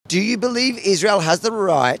Do you believe Israel has the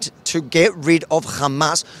right to get rid of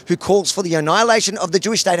Hamas, who calls for the annihilation of the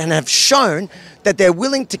Jewish state and have shown that they're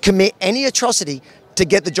willing to commit any atrocity to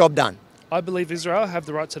get the job done? I believe Israel have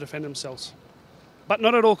the right to defend themselves, but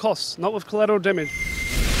not at all costs, not with collateral damage.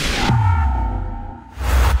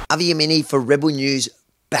 Avi Yemini for Rebel News,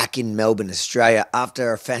 back in Melbourne, Australia,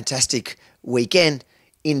 after a fantastic weekend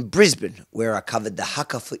in Brisbane, where I covered the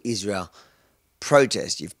Haka for Israel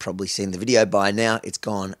protest. You've probably seen the video by now. It's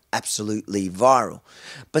gone absolutely viral.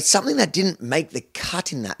 But something that didn't make the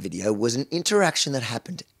cut in that video was an interaction that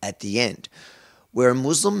happened at the end, where a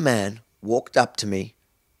Muslim man walked up to me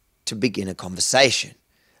to begin a conversation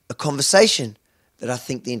that I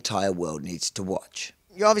think the entire world needs to watch.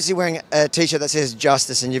 You're obviously wearing a t-shirt that says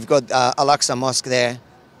justice, and you've got Al-Aqsa Mosque there.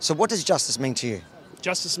 So what does justice mean to you?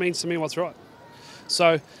 Justice means to me what's right.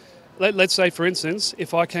 So let's say, for instance,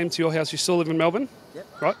 if I came to your house, you still live in Melbourne, yep.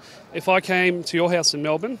 Right? If I came to your house in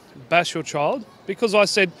Melbourne, bash your child, because I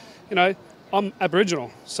said, you know, I'm Aboriginal.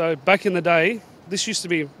 So back in the day, this used to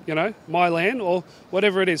be, you know, my land or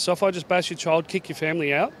whatever it is. So if I just bash your child, kick your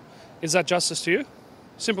family out, is that justice to you?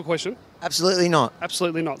 Simple question. Absolutely not.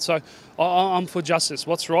 Absolutely not. So I'm for justice.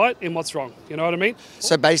 What's right and what's wrong. You know what I mean?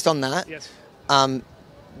 So based on that, yes.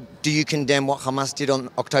 Do you condemn what Hamas did on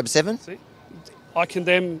October 7th? See? I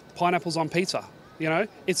condemn pineapples on pizza. You know,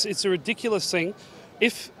 it's a ridiculous thing.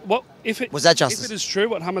 If was that justice? If it is true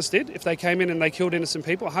what Hamas did, if they came in and they killed innocent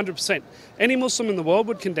people, 100%, any Muslim in the world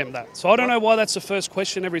would condemn that. So I don't know why that's the first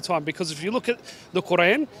question every time. Because if you look at the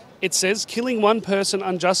Quran, it says killing one person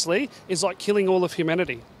unjustly is like killing all of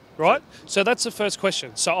humanity, right? So that's the first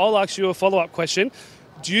question. So I'll ask you a follow-up question: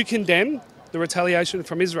 do you condemn the retaliation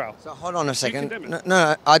from Israel? So hold on a second.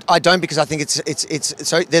 No, I don't, because I think it's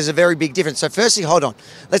so there's a very big difference. So firstly, hold on.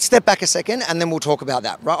 Let's step back a second and then we'll talk about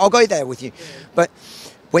that. Right? I'll go there with you. But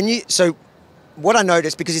what I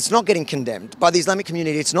noticed, because it's not getting condemned by the Islamic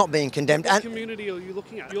community, it's not being condemned. What community are you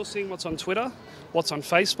looking at? You're seeing what's on Twitter, what's on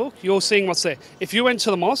Facebook. You're seeing what's there. If you went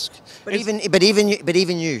to the mosque, even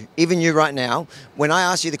you right now, when I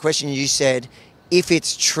asked you the question, you said, if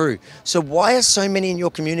it's true. So why are so many in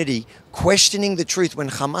your community questioning the truth when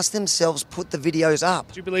Hamas themselves put the videos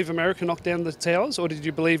up? Do you believe America knocked down the towers, or did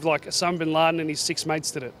you believe like Osama bin Laden and his 6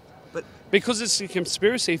 mates did it? Because it's a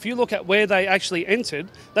conspiracy. If you look at where they actually entered,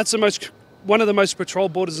 that's one of the most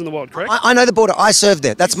patrolled borders in the world, correct? I know the border. I served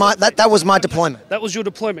there. That was my deployment. That was your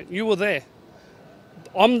deployment. You were there.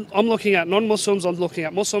 I'm looking at non-Muslims. I'm looking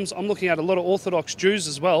at Muslims. I'm looking at a lot of Orthodox Jews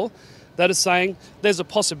as well, that is saying there's a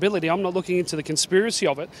possibility. I'm not looking into the conspiracy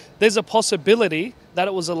of it. There's a possibility that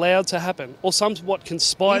it was allowed to happen, or somewhat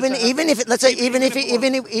conspired. Even if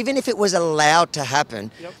it was allowed to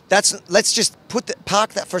happen, yep. Let's just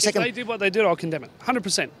park that for a second. If they did what they did, I'll condemn it,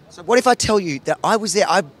 100%. So what if I tell you that I was there,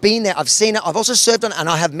 I've been there, I've seen it, I've also served on, and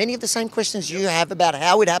I have many of the same questions you have about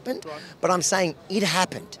how it happened, right. But I'm saying it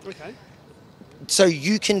happened. Okay. So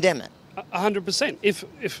you condemn it. 100%. If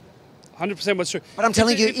 100% was true. But I'm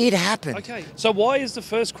telling you, it happened. Okay, so why is the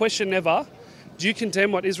first question ever, do you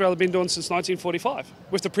condemn what Israel have been doing since 1945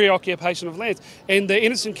 with the preoccupation of lands and the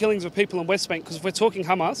innocent killings of people in West Bank? Because if we're talking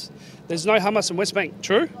Hamas, there's no Hamas in West Bank.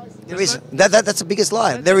 True? There is. That's the biggest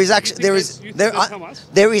lie. There is Hamas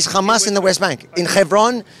in the West Bank. In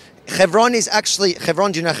Hebron. Hebron is actually,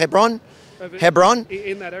 do you know Hebron? Hebron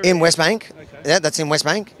in West Bank. Okay. Yeah, that's in West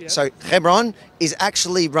Bank. Yeah. So Hebron is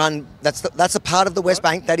actually run. That's a part of the West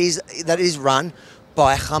Bank that is run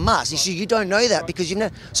by Hamas. Right. You see, you don't know that because you know.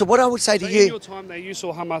 So what I would say to you, in your time there, you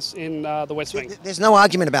saw Hamas in the West Bank. There's no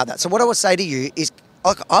argument about that. So what I would say to you is,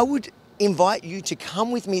 I would invite you to come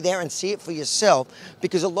with me there and see it for yourself,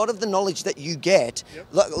 because a lot of the knowledge that you get, yep.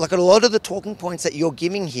 like a lot of the talking points that you're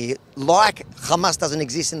giving here, like Hamas doesn't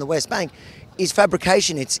exist in the West Bank, is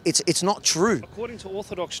fabrication. It's not true. According to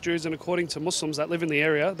Orthodox Jews and according to Muslims that live in the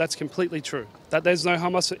area, that's completely true. That there's no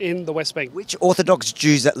Hamas in the West Bank. Which Orthodox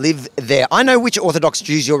Jews that live there? I know which Orthodox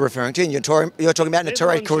Jews you're referring to, and you're talking about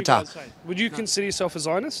Neturei Kurta. Would you consider yourself a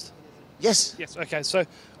Zionist? Yes. Yes. Okay. So,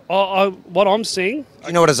 what I'm seeing. Do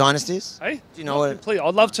you know what a Zionist is? Hey? Do you know what? Completely.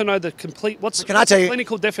 I'd love to know the complete. What's the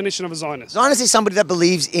clinical definition of a Zionist? Zionist is somebody that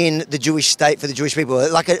believes in the Jewish state for the Jewish people,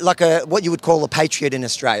 like a what you would call a patriot in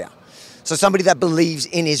Australia. So somebody that believes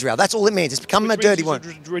in Israel. That's all it means. It's become a dirty one.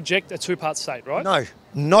 Reject a two-part state, right? No,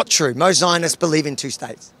 not true. Most Zionists believe in 2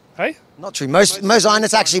 states. Hey? Not true. Most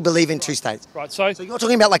Zionists actually believe in 2 states. Right. So you're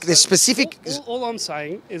talking about like the specific. All I'm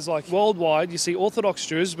saying is like worldwide, you see Orthodox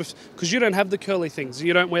Jews because you don't have the curly things.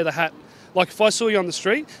 You don't wear the hat. Like if I saw you on the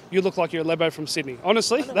street, you look like you're a Lebo from Sydney.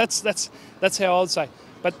 Honestly, that's how I would say.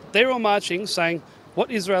 But they're all marching saying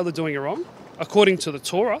what Israel are doing are wrong. According to the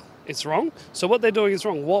Torah, it's wrong. So what they're doing is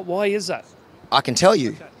wrong. Why is that? I can tell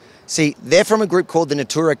you. Okay. See, they're from a group called the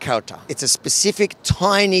Natura Culta. It's a specific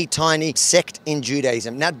tiny sect in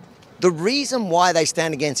Judaism. Now, the reason why they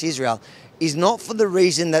stand against Israel is not for the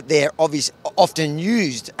reason that they're often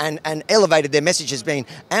used and elevated. Their message has been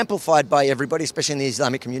amplified by everybody, especially in the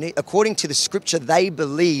Islamic community. According to the scripture, they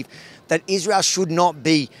believe that Israel should not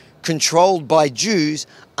be controlled by Jews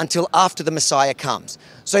until after the Messiah comes.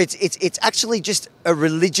 So it's actually just a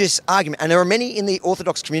religious argument. And there are many in the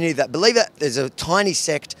Orthodox community that believe that. There's a tiny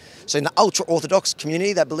sect, so in the ultra-Orthodox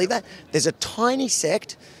community that believe that. There's a tiny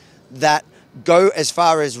sect that go as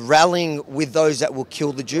far as rallying with those that will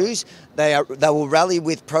kill the Jews. They will rally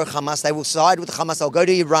with pro-Hamas. They will side with Hamas. They'll go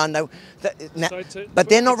to Iran. But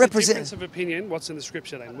they're not representing. Difference of opinion. What's in the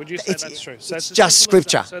scripture then? Would you say that's true? So it's just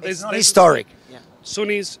scripture. So it's not historic.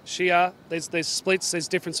 Sunnis, Shia, there's splits, there's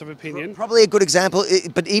difference of opinion. Probably a good example,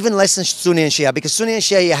 but even less than Sunni and Shia, because Sunni and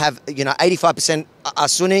Shia you have 85% are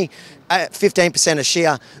Sunni, 15% are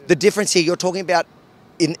Shia. The difference here, you're talking about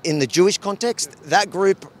in the Jewish context, that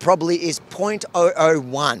group probably is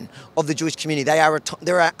 0.001 of the Jewish community.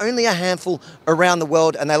 There are only a handful around the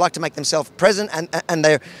world, and they like to make themselves present, and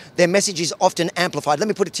their message is often amplified. Let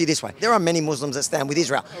me put it to you this way. There are many Muslims that stand with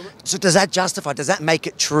Israel. So does that justify, does that make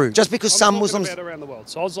it true? Just because some Muslims... About around the world.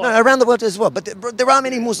 So I was like, no, around the world as well. But there are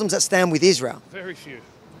many Muslims that stand with Israel. Very few.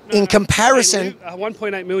 In comparison...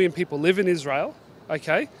 1.8 million people live in Israel,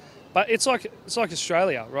 okay? But it's like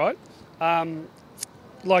Australia, right?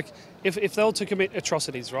 Like, if they were to commit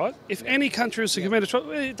atrocities, right? If any country was to commit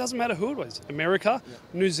atrocities, it doesn't matter who it was. America,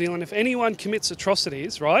 New Zealand, if anyone commits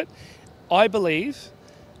atrocities, right? I believe,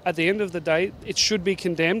 at the end of the day, it should be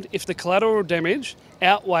condemned if the collateral damage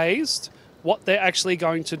outweighs what they're actually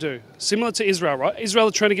going to do. Similar to Israel, right? Israel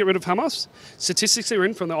are trying to get rid of Hamas. Statistics are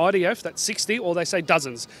in from the IDF that 60, or they say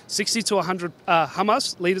dozens, 60 to 100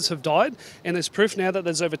 Hamas leaders have died, and there's proof now that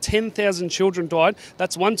there's over 10,000 children died.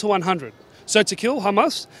 That's 1 to 100. So to kill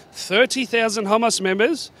Hamas, 30,000 Hamas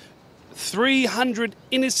members, 3 million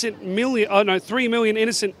innocent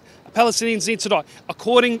innocent Palestinians need to die.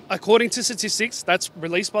 According to statistics, that's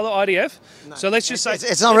released by the IDF. No, so let's just say...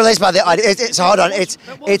 It's not released by the IDF. Hold on.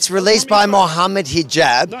 It's released by Mohammed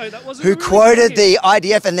Hijab, who quoted the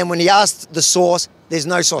IDF, and then when he asked the source, there's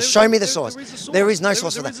no source. Show me the source. There is no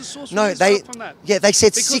source for that. No, they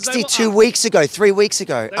said 62 weeks ago, 3 weeks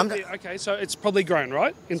ago. Okay, so it's probably grown,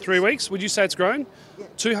 right? In 3 weeks, would you say it's grown?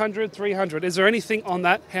 200, 300. Is there anything on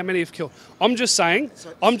that? How many have killed? I'm just saying,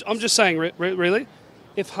 really,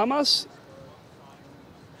 if Hamas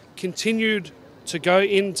continued to go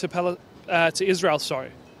into to Israel,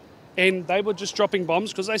 and they were just dropping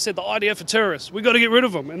bombs because they said the IDF are terrorists, we got to get rid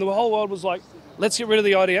of them, and the whole world was like, let's get rid of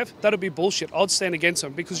the IDF, that'd be bullshit. I'd stand against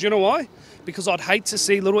them because you know why? Because I'd hate to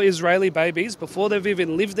see little Israeli babies before they've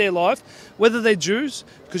even lived their life, whether they're Jews,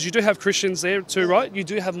 because you do have Christians there too, right? You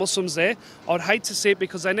do have Muslims there. I'd hate to see it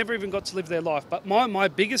because they never even got to live their life. But my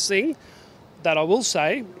biggest thing that I will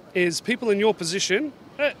say is people in your position,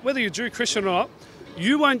 whether you're Jew, Christian or not,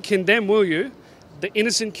 you won't condemn, will you, the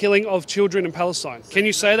innocent killing of children in Palestine? Can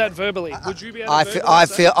you say that verbally? Would you be able to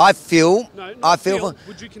I feel.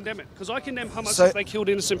 Would you condemn it? Because I condemn Hamas if they killed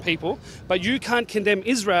innocent people, but you can't condemn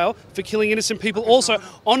Israel for killing innocent people also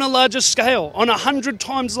on a larger scale, on 100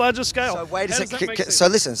 times larger scale. So wait a second. So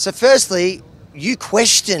listen. So firstly, you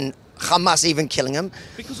question Hamas even killing them.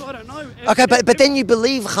 Because I don't know. Okay, but then you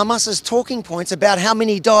believe Hamas's talking points about how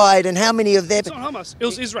many died and how many of their... It's not Hamas. It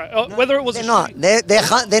was Israel. No, whether it was... They're not.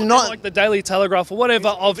 They're not... Like the Daily Telegraph or whatever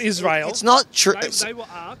of Israel. It's not true. They were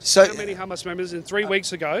asked how many Hamas members in 3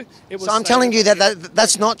 weeks ago. So I'm telling you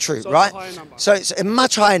that's not true, right? So it's a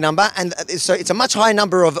much higher number, and so it's a much higher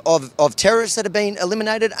number of terrorists that have been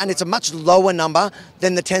eliminated, and it's a much lower number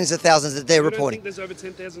than the tens of thousands that they're reporting. You don't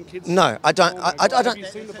think there's over 10,000 kids? No, I don't. I don't. Have you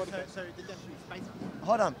seen the body?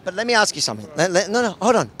 Hold on, but let me ask you something. No,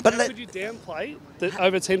 hold on. But how could you downplay that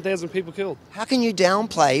over 10,000 people killed? How can you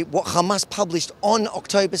downplay what Hamas published on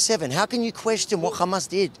October 7? How can you question what Hamas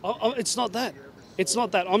did? It's not that. It's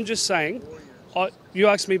not that. I'm just saying, you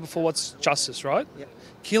asked me before what's justice, right? Yeah.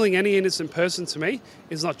 Killing any innocent person to me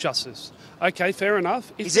is not justice. Okay, fair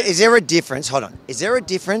enough. Is there a difference? Hold on. Is there a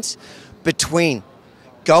difference between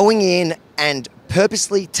going in and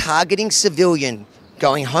purposely targeting civilian,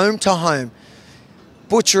 going home to home,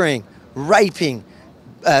 butchering, raping,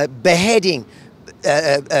 beheading,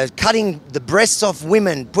 cutting the breasts off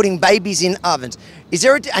women, putting babies in ovens? Is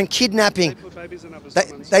there and kidnapping? They put babies in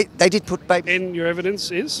ovens. They did put babies. And your evidence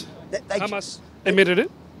is Hamas admitted it.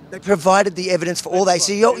 They provided the evidence for all they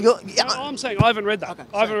see. No, I'm saying I haven't read that. Okay,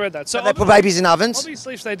 I haven't read that. So they put babies in ovens.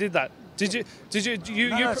 Obviously, if they did that, did you?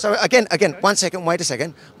 No, so again, one second. Wait a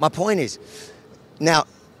second. My point is, now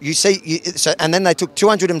and then they took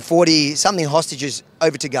 240 something hostages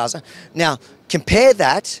over to Gaza. Now, compare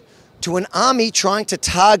that to an army trying to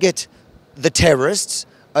target the terrorists,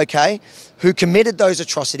 okay, who committed those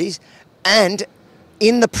atrocities, and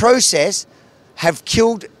in the process have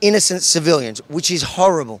killed innocent civilians, which is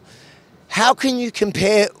horrible. How can you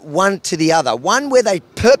compare one to the other? One where they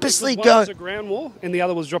purposely One go... was a ground war and the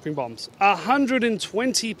other was dropping bombs.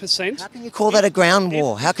 120%. How can you call that a ground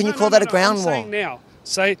war? How can you call that a ground war? I'm saying now,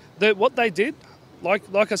 say that what they did,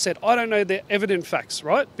 like I said, I don't know the evident facts,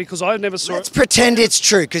 right? Because I never saw Let's it. pretend it's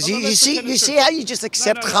true, because No, you see how you just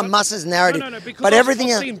accept Hamas's narrative. No, because but everything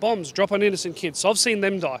I've else... seen bombs drop on innocent kids, so I've seen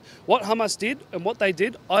them die. What Hamas did and what they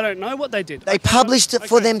did, I don't know what they did. They published it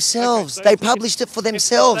for themselves. So they published it for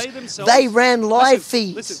themselves. They ran live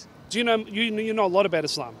feeds. Listen, do you know you know a lot about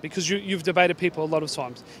Islam because you've debated people a lot of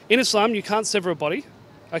times. In Islam, you can't sever a body,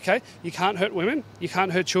 okay? You can't hurt women, you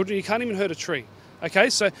can't hurt children, you can't even hurt a tree.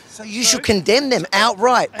 Okay, so you should condemn them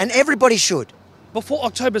outright, and everybody should. Before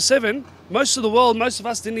October 7, most of the world, most of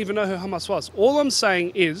us didn't even know who Hamas was. All I'm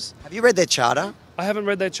saying is... Have you read their charter? I haven't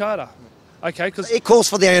read their charter. Okay, because... It calls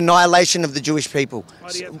for the annihilation of the Jewish people.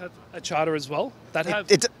 IDF have a charter as well.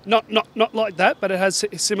 Not like that, but it has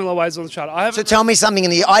similar ways on the charter. So tell me something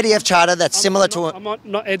in the IDF charter that's similar to... I'm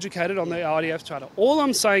not educated on the IDF charter. All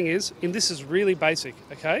I'm saying is, and this is really basic,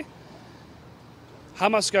 okay?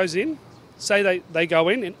 Hamas goes in, say they go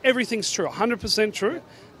in and everything's true, 100% true.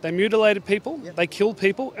 They mutilated people, they killed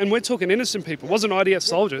people, and we're talking innocent people. It wasn't IDF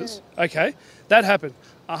soldiers, okay? That happened.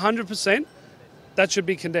 100%, that should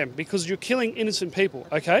be condemned because you're killing innocent people,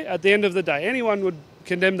 okay? At the end of the day, anyone would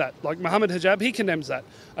condemn that. Like Mohammed Hijab, he condemns that,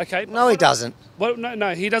 okay? No, he doesn't. Well,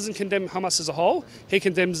 no, he doesn't condemn Hamas as a whole. He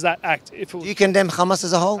condemns that act. Do you condemn Hamas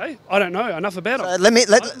as a whole? Hey, I don't know enough about it. Let me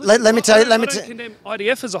tell you. I don't condemn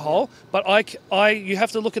IDF as a whole, but you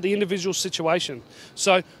have to look at the individual situation.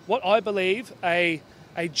 So what I believe a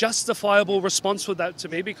justifiable response for that to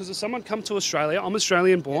be, because if someone come to Australia, I'm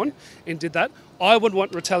Australian born, and did that, I would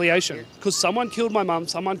want retaliation because someone killed my mum,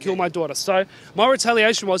 someone killed my daughter. So my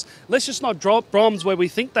retaliation was, let's just not drop bombs where we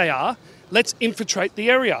think they are. Let's infiltrate the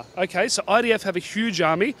area. Okay, so IDF have a huge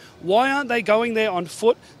army. Why aren't they going there on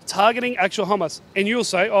foot, targeting actual Hamas? And you'll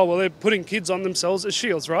say, oh, well, they're putting kids on themselves as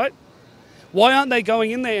shields, right? Why aren't they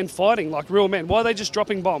going in there and fighting like real men? Why are they just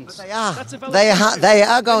dropping bombs? But they are. They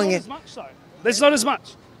are going in. As much so. There's not as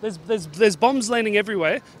much. There's bombs landing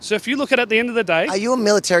everywhere. So if you look at the end of the day... Are you a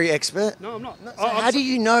military expert? No, I'm not. So how do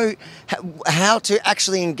you know how to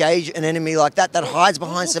actually engage an enemy like that hides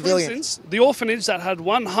behind civilians? For instance, the orphanage that had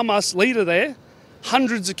one Hamas leader there,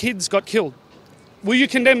 hundreds of kids got killed. Will you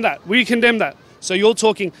condemn that? So you're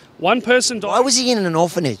talking one person died. Why was he in an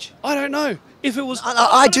orphanage? I don't know. If it was...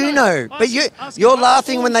 I do know, but you're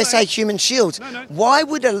laughing when they say human shields. No. Why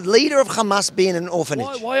would a leader of Hamas be in an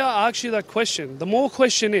orphanage? Why I ask you that question? The more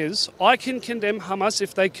question is, I can condemn Hamas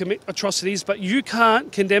if they commit atrocities, but you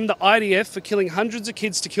can't condemn the IDF for killing hundreds of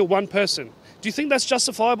kids to kill one person. Do you think that's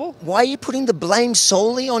justifiable? Why are you putting the blame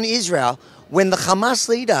solely on Israel when the Hamas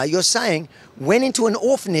leader, you're saying, went into an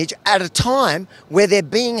orphanage at a time where they're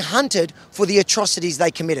being hunted for the atrocities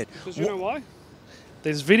they committed? Because you know why?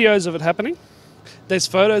 There's videos of it happening. There's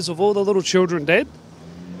photos of all the little children dead.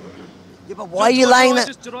 Yeah, but why are you laying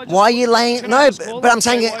that? Why are you laying? No, but I'm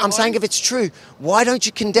saying if it's true, why don't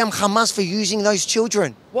you condemn Hamas for using those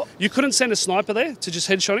children? What? You couldn't send a sniper there to just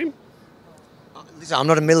headshot him? Listen, I'm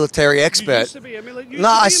not a military expert. You used to be a military. No,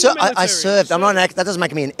 I served. I'm not that doesn't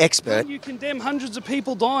make me an expert. You condemn hundreds of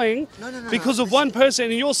people dying because of one person,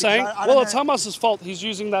 and you're saying, it's Hamas's fault. He's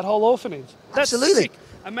using that whole orphanage. That's Absolutely.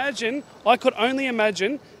 Sick. I could only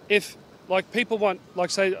imagine if, like, people want,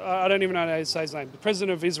 like, say, I don't even know how to say his name, the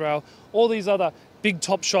president of Israel, all these other big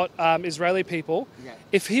top shot Israeli people,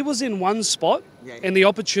 if he was in one spot and the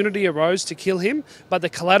opportunity arose to kill him, but the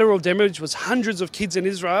collateral damage was hundreds of kids in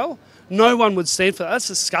Israel, no one would stand for that. That's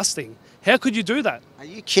disgusting. How could you do that? Are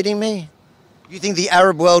you kidding me? You think the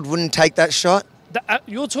Arab world wouldn't take that shot?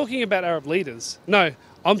 You're talking about Arab leaders. No,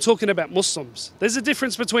 I'm talking about Muslims. There's a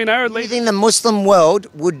difference between Arab leaders. You think the Muslim world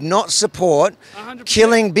would not support 100%.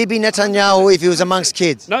 killing Bibi Netanyahu if he was amongst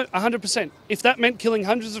kids? No, 100%. If that meant killing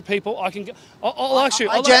hundreds of people, I'll ask you.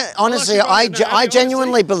 Honestly, I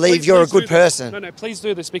genuinely believe you're a good person. No, please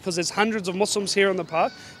do this because there's hundreds of Muslims here on the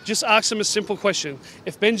park. Just ask them a simple question.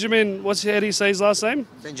 If Benjamin, how do you say his last name?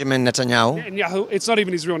 Benjamin Netanyahu. Netanyahu, it's not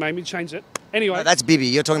even his real name. He changed it. Anyway. No, that's Bibi.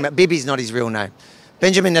 You're talking about Bibi's not his real name.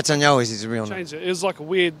 Benjamin Netanyahu is his real name. Changed it. It was like a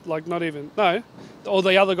weird, like not even, no. Or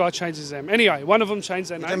the other guy changed his name. Anyway, one of them changed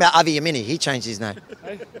their name. You're talking about Avi Yemini. He changed his name.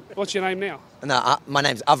 Hey, what's your name now? No, my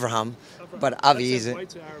name's Avraham, but Avi is way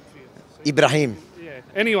too Arab for you. Ibrahim. Yeah.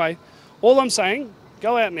 Anyway, all I'm saying,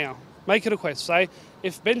 Go out now. Make it a quest. Say,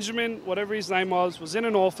 if Benjamin, whatever his name was in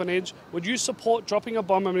an orphanage, would you support dropping a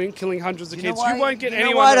bomb and killing hundreds of kids? You won't get anyone.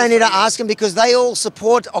 You know why I don't need to ask them? Because they all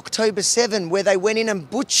support October 7, where they went in and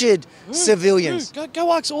butchered civilians.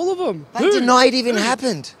 Go ask all of them. They deny it even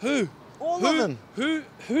happened. Who? All of them.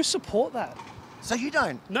 Who support that? So you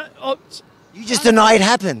don't? No. You just deny it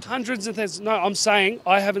happened. Hundreds of thousands. No, I'm saying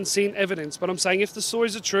I haven't seen evidence, but I'm saying if the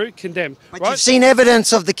stories are true, condemn. But you've seen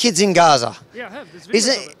evidence of the kids in Gaza. Yeah, I have. There's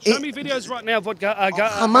videos of it. Show me videos right now of what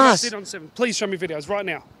Hamas did on 7. Please show me videos right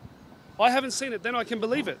now. I haven't seen it, then I can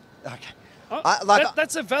believe it. Okay.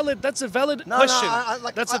 That's a valid question. That's a valid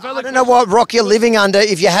I don't know what rock you're living under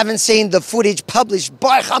if you haven't seen the footage published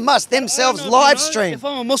by Hamas themselves live stream. If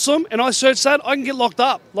I'm a Muslim and I search that, I can get locked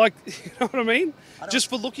up. Like, you know what I mean?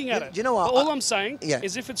 Just for looking at it. Do you know what? But all I'm saying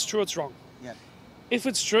is if it's true, it's wrong. Yeah. If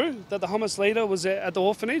it's true that the Hamas leader was at the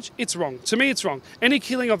orphanage, it's wrong. To me, it's wrong. Any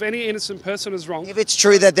killing of any innocent person is wrong. If it's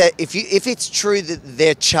true that if it's true that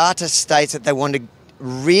their charter states that they want to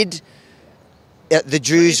rid the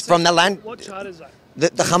Jews from the land. What charter is that?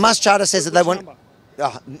 The Hamas charter says that they want.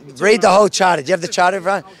 Read the whole charter. Do you have the charter,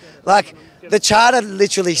 right? Like the charter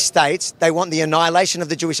literally states they want the annihilation of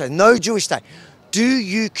the Jewish state. No Jewish state. Do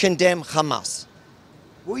you condemn Hamas?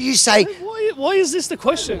 Will you say? Why is this the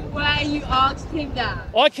question? Why you asked him that?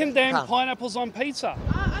 I condemn pineapples on pizza.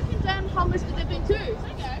 I condemn Hamas for dipping too.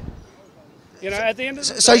 Okay. You know, at the end of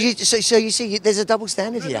the day, so you see, there's a double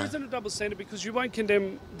standard here. There isn't a double standard because you won't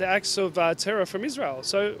condemn the acts of terror from Israel.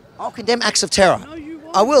 So I'll condemn acts of terror. No, you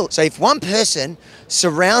won't. I will. So if one person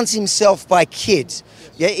surrounds himself by kids,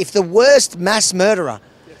 if the worst mass murderer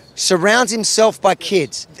surrounds himself by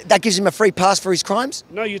kids, that gives him a free pass for his crimes?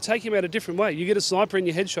 No, you take him out a different way. You get a sniper and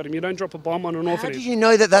you headshot him. You don't drop a bomb on an orphanage. How do you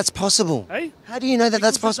know that that's possible? Hey? How do you know that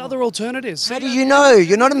that's possible? There's other alternatives. How do you know?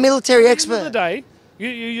 You're not a military expert. At the end of the day,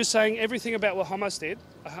 you're saying everything about what Hamas did.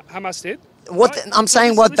 I'm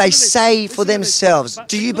saying what they say for themselves.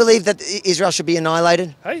 Do you believe that Israel should be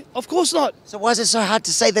annihilated? Hey, of course not. So why is it so hard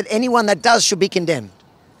to say that anyone that does should be condemned?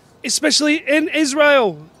 Especially in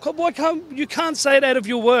Israel. You can't say it out of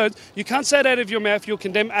your words. You can't say it out of your mouth. You'll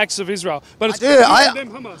condemn acts of Israel. But it's condemn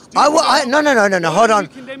Hamas. No. Hold on.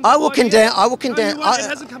 I will condemn. No, it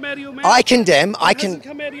hasn't come out of your mouth. I condemn. It hasn't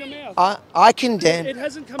come out of your mouth. I condemn. It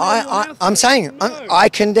hasn't come out of your mouth. I'm saying No. I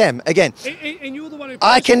condemn again. And you're the one who.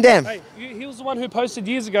 I condemn. Hey, he was the one who posted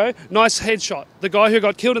years ago. Nice headshot. The guy who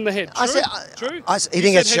got killed in the head. True. He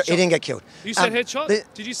didn't get killed. You said headshot.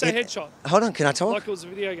 Did you say headshot? Hold on. Can I talk? Like it was a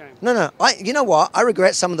video game. No. You know what? I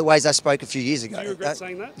regret some of the ways I spoke a few years ago. Do you regret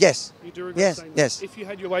saying that? Yes. You do regret saying that? Yes. If you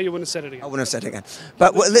had your way, you wouldn't have said it again. I wouldn't have said it again.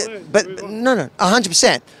 But no,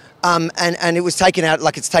 100%. And it was taken out,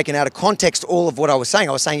 like it's taken out of context, all of what I was saying.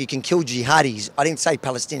 I was saying you can kill jihadis. I didn't say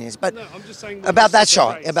Palestinians, but no, I'm just saying about that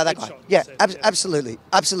shot, about that guy. Shot, yeah, said, absolutely.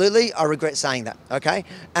 Absolutely, I regret saying that, okay?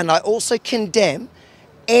 And I also condemn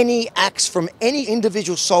any acts from any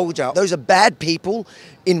individual soldier. Those are bad people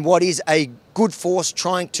in what is a good force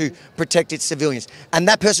trying to protect its civilians. And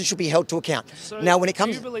that person should be held to account. So now, when it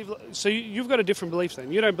comes... you've got a different belief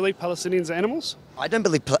then? You don't believe Palestinians are animals? I don't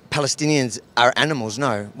believe Palestinians are animals,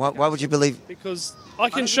 no. Why would you believe... Because I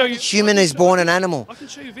can show you... Human is born an animal. I can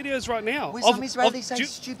show you videos right now. Some Israelis say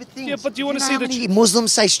stupid things. Yeah, but do you want to see the...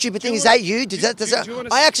 Muslims say stupid things. Is that you?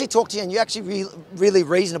 I actually talk to you and you're actually really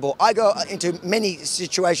reasonable. I go into many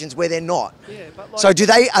situations where they're not. Yeah, but like, so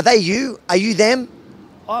are they you? Are you them?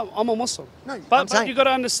 I'm a Muslim. No, but you've got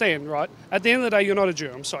to understand, right? At the end of the day, you're not a Jew.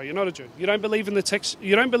 I'm sorry, you're not a Jew. You don't believe in the text.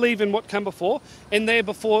 You don't believe in what came before. And there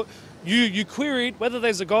before, you queried whether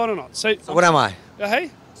there's a God or not. So what am I?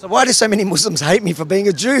 Hey? So why do so many Muslims hate me for being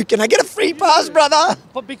a Jew? Can I get a free pass, brother?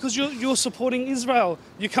 But because you're supporting Israel.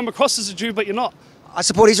 You come across as a Jew, but you're not. I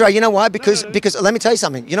support Israel. You know why? Because let me tell you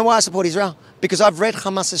something. You know why I support Israel? Because I've read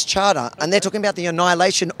Hamas's charter, and they're talking about the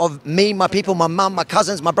annihilation of me, my people, my mum, my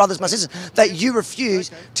cousins, my brothers, my sisters, that you refuse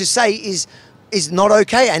to say is not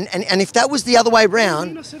okay. And if that was the other way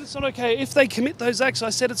around... I said it's not okay. If they commit those acts, I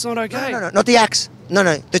said it's not okay. No, not the acts.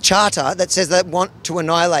 No, the charter that says they want to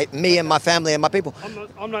annihilate me and my family and my people.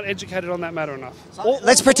 I'm not educated on that matter enough.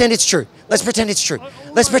 Let's pretend it's true. Let's pretend it's true.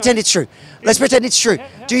 Let's pretend it's true. Let's pretend it's true.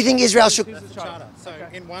 Do you think Israel should... So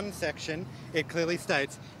in one section, it clearly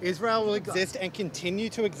states, Israel will exist and continue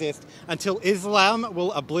to exist until Islam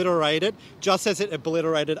will obliterate it, just as it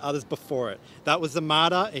obliterated others before it. That was the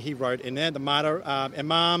martyr, he wrote in there, the martyr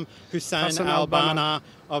Imam Hussein al-Banna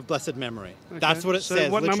of blessed memory. Okay. That's what it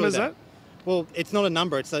says. What number is that? Well, it's not a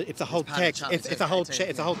number. It's a whole text. It's a whole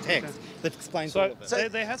text that explains all of it. So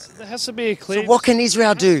there has to be a clear. So what can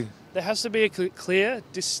Israel do? There has to be a clear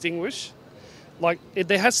distinguish.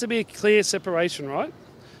 There has to be a clear separation, right?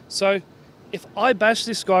 So If I bash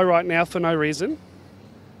this guy right now for no reason,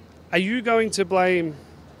 are you going to blame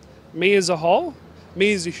me as a whole,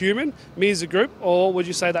 me as a human, me as a group, or would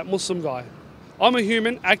you say that Muslim guy? I'm a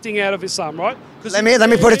human acting out of Islam, right? Let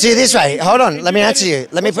me put it to you this way. Hold on. Let me answer you.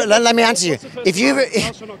 Let me answer you. If you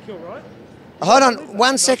hold on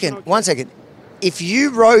 1 second. 1 second. If you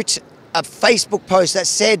wrote a Facebook post that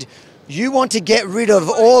said you want to get rid of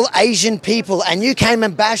all Asian people and you came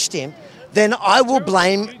and bashed him, then I will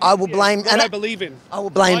blame, and I believe in. I will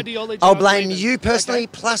blame, Ideology I'll I blame believe in. you personally,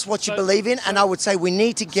 Okay. plus what you believe in, and I would say we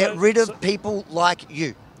need to get rid of people like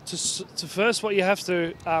you. To first, what you have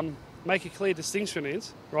to make a clear distinction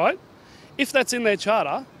is, right? If that's in their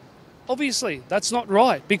charter, obviously that's not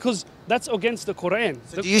right because that's against the Quran.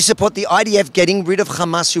 Do you support the IDF getting rid of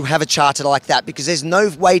Hamas who have a charter like that? Because there's no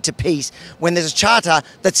way to peace when there's a charter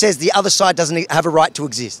that says the other side doesn't have a right to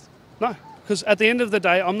exist. No, because at the end of the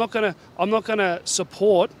day, I'm not gonna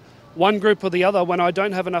support one group or the other when I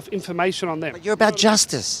don't have enough information on them. But you're about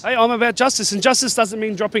justice. Hey, I'm about justice, and justice doesn't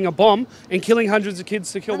mean dropping a bomb and killing hundreds of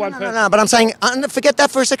kids to kill one person. No, but I'm saying, forget that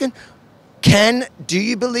for a second. Do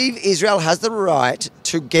you believe Israel has the right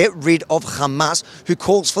to get rid of Hamas, who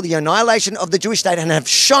calls for the annihilation of the Jewish state and have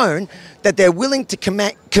shown that they're willing to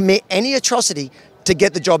commit any atrocity to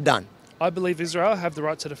get the job done? I believe Israel have the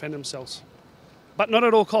right to defend themselves, but not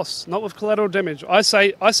at all costs, not with collateral damage. I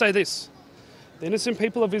say this: the innocent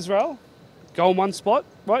people of Israel go in one spot.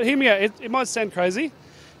 Right? Hear me out. It might sound crazy.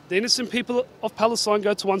 The innocent people of Palestine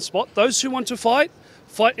go to one spot. Those who want to fight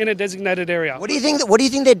in a designated area. What do you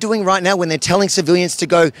think they're doing right now when they're telling civilians to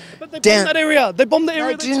go But they down? bombed that area. They bombed the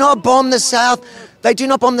area. They do not bomb the south. They do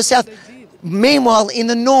not bomb the south. Meanwhile, in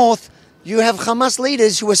the north, you have Hamas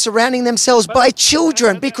leaders who are surrounding themselves by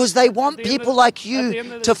children because they want people like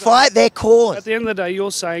you to fight their cause. At the end of the day,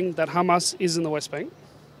 you're saying that Hamas is in the West Bank.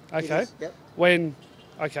 Okay. Yep.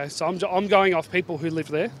 So I'm going off people who live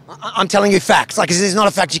there. I'm telling you facts. Like, this is not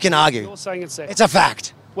a fact you can argue. You're saying it's there. It's a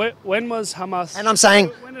fact. When was Hamas? And I'm saying,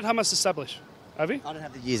 when did Hamas establish? Avi? I don't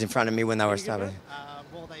have the years in front of me when they were established.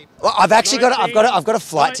 Well, they Well, I've actually got a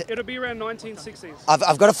flight. It'll be around 1960s.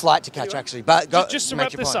 I've got a flight to catch actually. But Just to make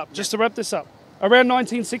wrap your this point. up. Just to wrap this up. Around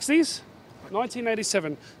 1960s,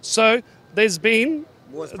 1987. So there's been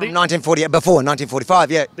From 1940, before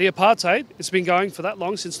 1945, yeah. the apartheid. It's been going for that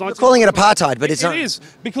long since You're 19. calling it apartheid, but it's not. It is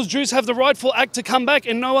because Jews have the rightful act to come back,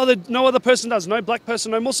 and no other person does. No black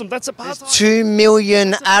person, no Muslim. That's apartheid. 2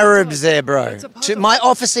 million That's Arabs apartheid. there, bro. That's apartheid. My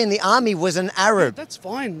officer in the army was an Arab. That's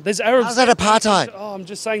fine. There's Arabs. How's that apartheid? Oh, I'm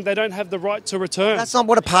just saying they don't have the right to return. That's not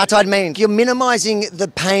what apartheid means. You're minimising the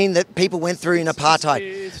pain that people went through in apartheid.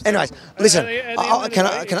 It's Anyways, terrible. listen. At the end of the Can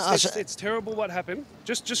day, I ask? it's terrible what happened.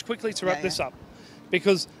 Just quickly to wrap this up,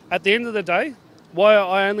 because at the end of the day, why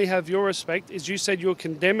I only have your respect is you said you'll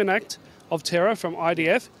condemn an act of terror from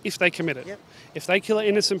IDF if they commit it. Yep. If they kill an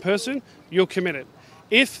innocent person, you'll commit it.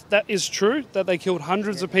 If that is true, that they killed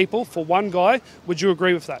hundreds of people for one guy, would you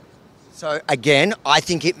agree with that? So again, I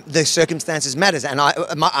think the circumstances matters, and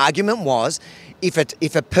my argument was, if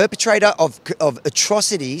a perpetrator of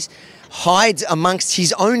atrocities hides amongst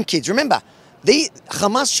his own kids, remember, the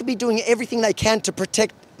Hamas should be doing everything they can to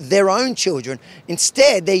protect their own children.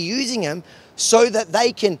 Instead, they're using them so that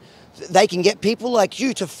they can get people like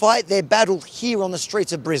you to fight their battle here on the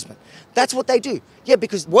streets of Brisbane. That's what they do. Yeah,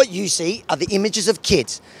 because what you see are the images of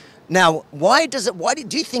kids. Now, why do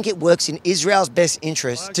you think it works in Israel's best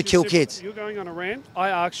interest to kill kids? You're going on a rant. I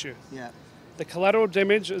asked you. Yeah. The collateral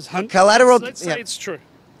damage is... Let's say it's true.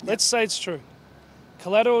 Let's say it's true.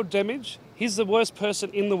 Collateral damage, he's the worst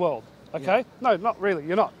person in the world. Okay? Yeah. No, not really.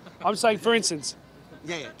 You're not. I'm saying, for instance,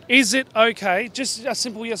 Yeah. is it okay, just a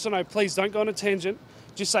simple yes or no, please don't go on a tangent,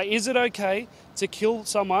 just say, is it okay to kill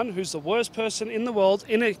someone who's the worst person in the world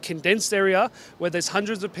in a condensed area where there's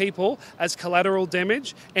hundreds of people as collateral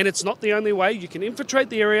damage, and it's not the only way? You can infiltrate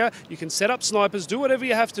the area, you can set up snipers, do whatever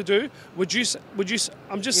you have to do. Would you,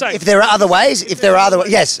 I'm just saying. If there are other ways,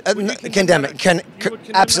 yes, condemn it. You would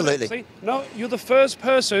condemn Absolutely. it? See? No, you're the first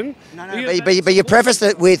person. But you preface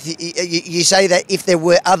it with, you say that if there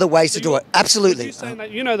were other ways to do it. Absolutely. You saying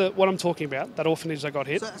that, you know what I'm talking about, that orphanage that got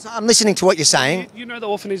hit. So I'm listening to what you're saying. You know the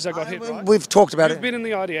orphanage that got hit, right? We've talked about You've it. been in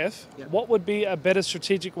the IDF. What would be a better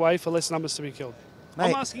strategic way for less numbers to be killed? Mate,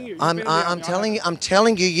 I'm asking you. I'm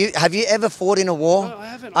telling you. Have you ever fought in a war? No, I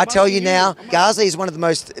haven't. I I'm tell you asking now, you. Gaza is one of the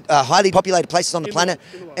most highly populated places on the In the planet,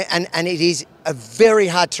 world, in the world. and it is a very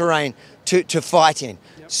hard terrain to fight in.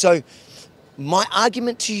 Yep. So, my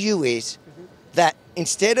argument to you is that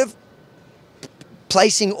instead of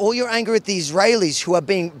placing all your anger at the Israelis who are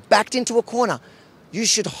being backed into a corner, you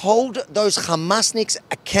should hold those Hamasniks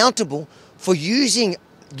accountable for using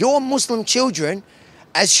your Muslim children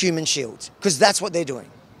as human shields, because that's what they're doing.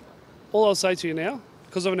 All I'll say to you now,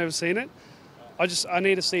 because I've never seen it, I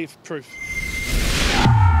need to see proof.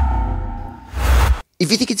 If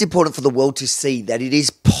you think it's important for the world to see that it is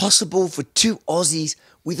possible for two Aussies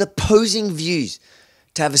with opposing views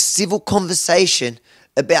to have a civil conversation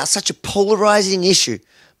about such a polarizing issue,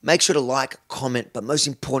 make sure to like, comment, but most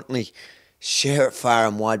importantly, share it far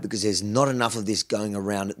and wide, because there's not enough of this going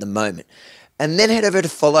around at the moment. And then head over to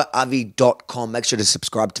followavi.com. Make sure to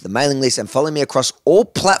subscribe to the mailing list and follow me across all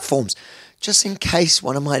platforms, just in case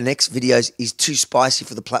one of my next videos is too spicy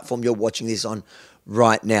for the platform you're watching this on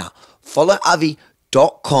right now.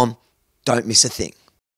 Followavi.com. Don't miss a thing.